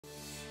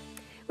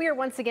We are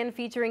once again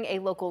featuring a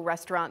local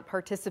restaurant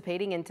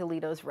participating in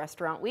Toledo's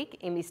Restaurant Week.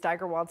 Amy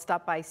Steigerwald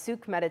stopped by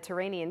Souk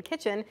Mediterranean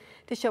Kitchen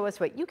to show us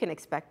what you can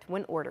expect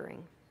when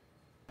ordering.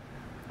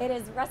 It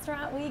is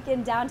Restaurant Week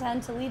in downtown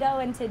Toledo,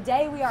 and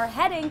today we are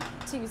heading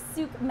to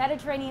Souk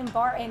Mediterranean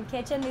Bar and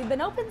Kitchen. They've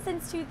been open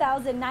since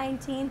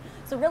 2019,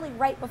 so really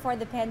right before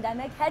the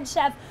pandemic. Head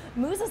chef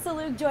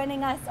Souk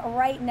joining us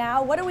right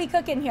now. What are we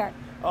cooking here?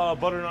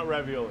 Butternut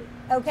ravioli.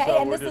 Okay, so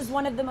and this is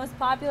one of the most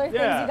popular things you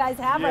guys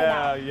have right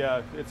now.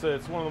 Yeah, it's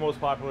one of the most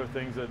popular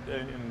things,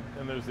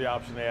 and there's the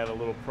option to add a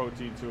little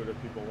protein to it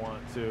if people want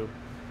to.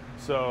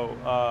 So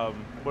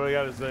what I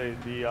got is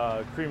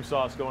the cream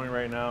sauce going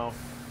right now.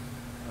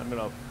 I'm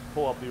gonna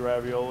pull up the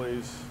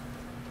raviolis,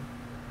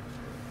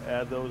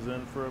 add those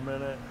in for a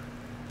minute.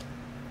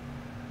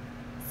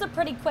 It's a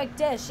pretty quick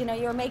dish. You know,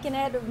 you're making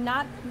it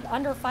not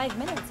under 5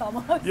 minutes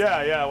almost.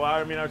 Yeah. Well,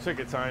 I mean, our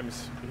ticket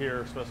times here,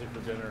 especially for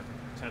dinner,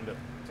 10 to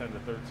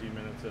 13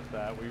 minutes, if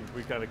that.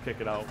 We kind of kick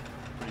it out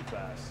pretty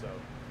fast. So.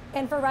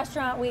 And for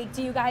Restaurant Week,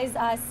 do you guys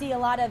see a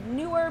lot of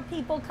newer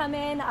people come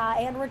in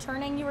and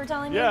returning, you were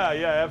telling me? Yeah,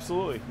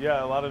 absolutely.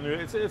 Yeah, a lot of new.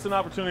 It's an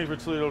opportunity for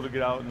Toledo to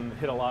get out and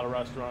hit a lot of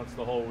restaurants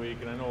the whole week.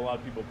 And I know a lot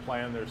of people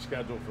plan their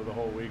schedule for the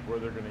whole week, where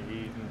they're going to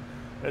eat.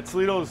 And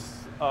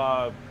Toledo's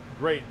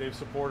great. They've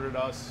supported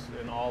us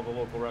in all the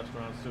local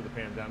restaurants through the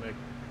pandemic.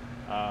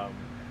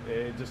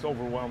 Just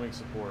overwhelming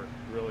support,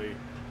 really,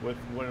 with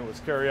when it was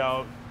carry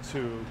out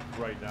to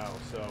right now.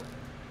 So.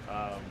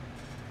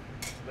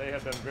 They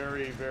have been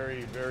very,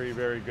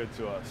 very good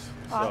to us.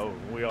 Awesome.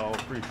 So we all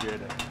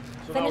appreciate it.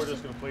 So now we're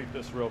just going to plate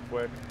this real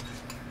quick.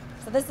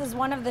 So this is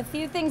one of the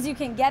few things you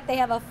can get. They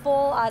have a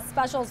full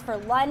specials for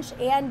lunch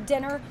and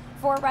dinner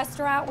for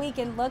Restaurant Week,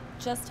 and look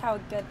just how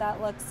good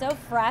that looks. So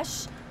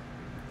fresh.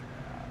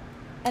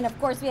 And of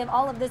course, we have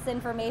all of this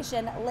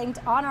information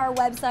linked on our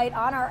website,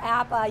 on our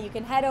app. You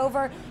can head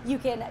over, you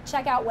can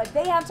check out what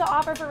they have to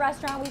offer for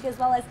Restaurant Week, as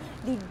well as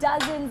the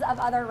dozens of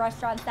other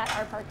restaurants that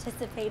are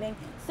participating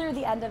through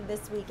the end of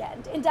this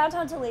weekend. In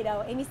downtown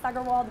Toledo, Amy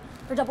Steigerwald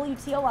for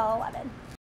WTOL 11.